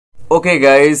Okay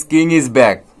guys, King is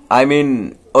back. I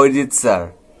mean Arijit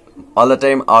sir. All the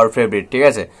time our favorite. ठीक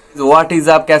है? What is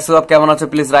up? कैसे हो आप? Caiman आछो?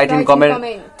 Please write in comment.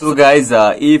 So guys,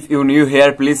 if you new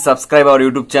here, please subscribe our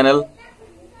YouTube channel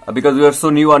because we are so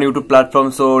new on YouTube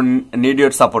platform. So need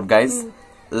your support, guys.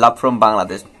 Love from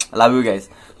Bangladesh. Love you guys.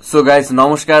 So guys,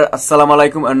 namaskar, assalamu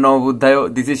alaikum and namo buddhayo.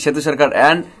 This is Setu Sarkar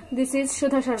and this is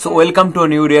Shudha Sarkar. So welcome to a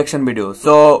new reaction video.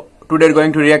 So today we're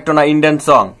going to react on an Indian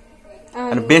song.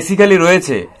 And basically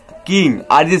রয়েছে King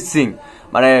Arijit Singh.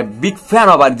 মানে big fan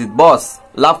of Arijit, boss.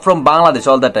 Love from Bangladesh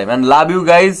all the time and love you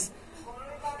guys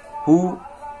who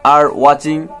are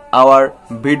watching our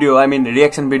video, I mean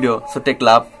reaction video. So take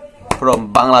love from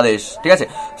Bangladesh. ঠিক আছে?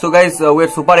 So guys,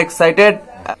 we're super excited.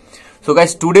 So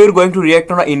guys, today we're going to react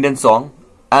on an Indian song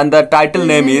and the title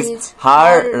name is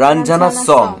Heer Raanjhana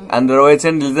Song and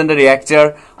রয়েছেন legendary actor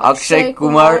Akshay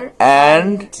Kumar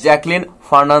and Jacqueline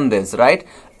Fernandez, right?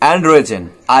 And রয়েছেন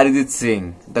Arijit Singh,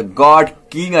 the God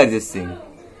King Arijit Singh.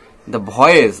 The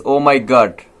voice, oh my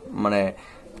god, মানে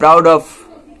proud of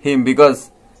him because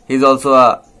he's also a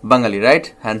Bengali, right?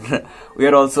 And we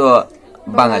are also a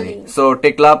Bengali. So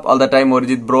take love all the time,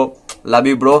 Arijit bro, love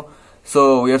you bro. So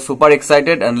we are super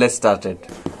excited and let's start it.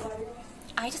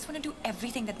 I just want to do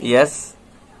everything that they Yes.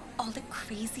 do. All the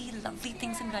crazy, lovely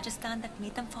things in Rajasthan that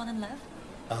made them fall in love.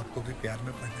 आपको भी प्यार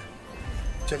में पड़ना।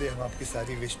 चलिए हम आपकी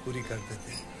सारी wish पूरी कर देते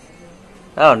हैं।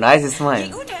 Oh, nice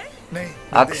smile. नहीं।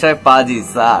 Akshay Paji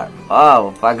sir. Oh,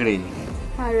 pagri.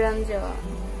 Heer Raanjhana.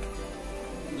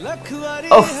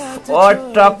 Oh,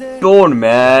 what a tone,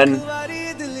 man.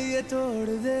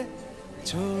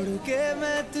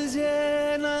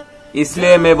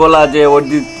 इसलिए मैं बोला जे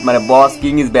Arijit माने boss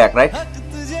King is back, right?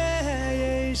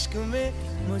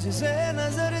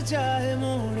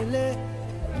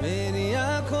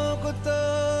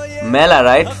 Mela,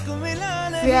 right?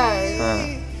 Yeah.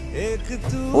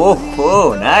 Oh,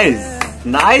 nice.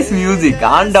 Nice music,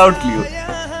 undoubtedly.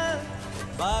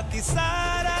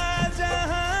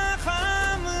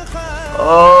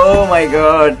 Oh my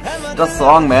god, the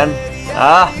song, man.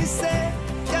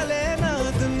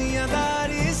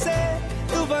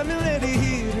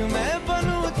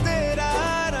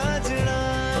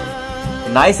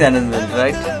 Nice arrangement,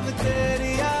 right?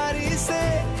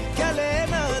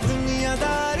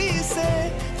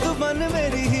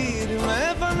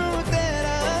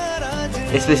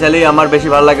 Especially আমার বেশি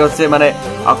ভালো লাগে হচ্ছে মানে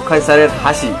অক্ষয় স্যারের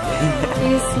হাসি।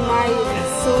 His smile is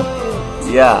so cute.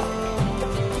 Yeah.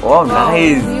 Oh,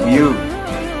 nice view.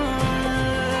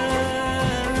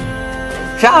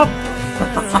 Sharp.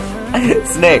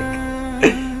 Snake.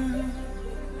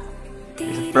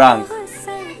 It's a prank.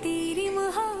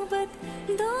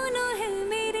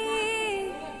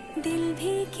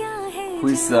 Who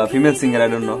is a female singer? I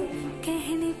don't know.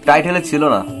 Title এ ছিল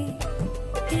না।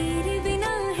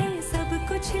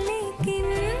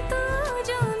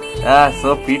 So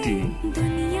pretty.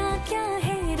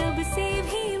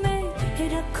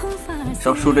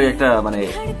 সব শুটে একটা মানে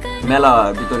মেলা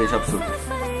ভিতরে সব শুট।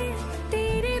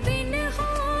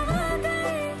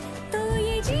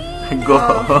 Go.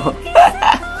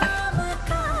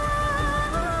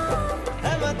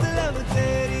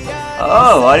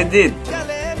 Oh, Arijit.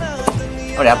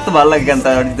 और अब तो भाলো লাগে গান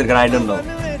তার অরিজিতের গান I don't know.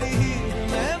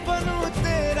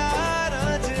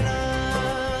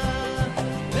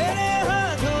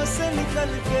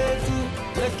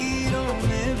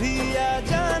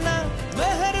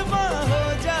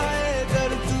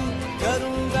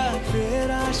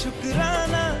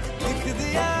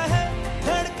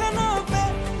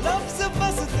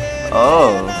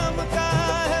 Oh,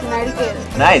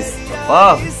 nice.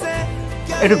 Wow,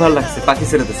 এটা ভালো লাগছে পাখি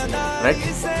ছেড়ে দিছে, রাইট?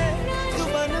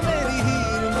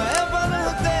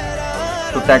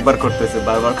 তো একবার করতেছে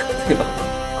বারবার করতে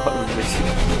বেশি।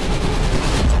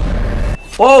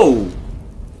 Oh,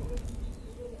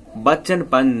 Bachchhan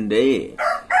Paandey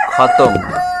খতম।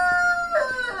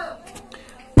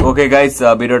 ওকে গাইস,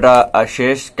 ভিডিওটা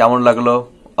শেষ। কেমন লাগলো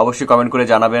অবশ্যই কমেন্ট করে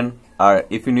জানাবেন আর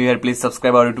if you new here please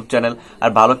subscribe our YouTube channel. আর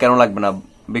ভালো কেন লাগবে না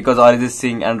বিকজ অরিজিৎ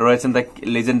সিং এন্ড রয়েছেন the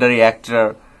legendary actor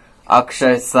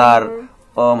Akshay sir.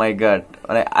 O my god,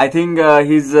 মানে I think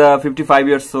he is 55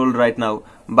 years old right now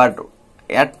but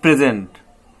at present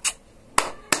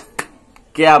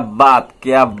क्या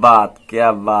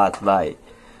बात ভাই।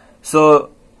 সো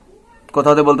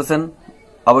কোথাও বলতেছেন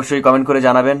অবশ্যই কমেন্ট করে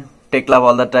জানাবেন। Take love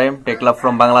all the time, take love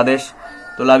from Bangladesh.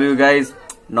 তো লাভ ইউ গাইজ,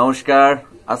 নমস্কার,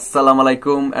 আসসালামু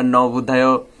আলাইকুম এন্ড নমো বুদ্ধায়,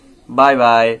 বাই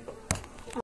বাই।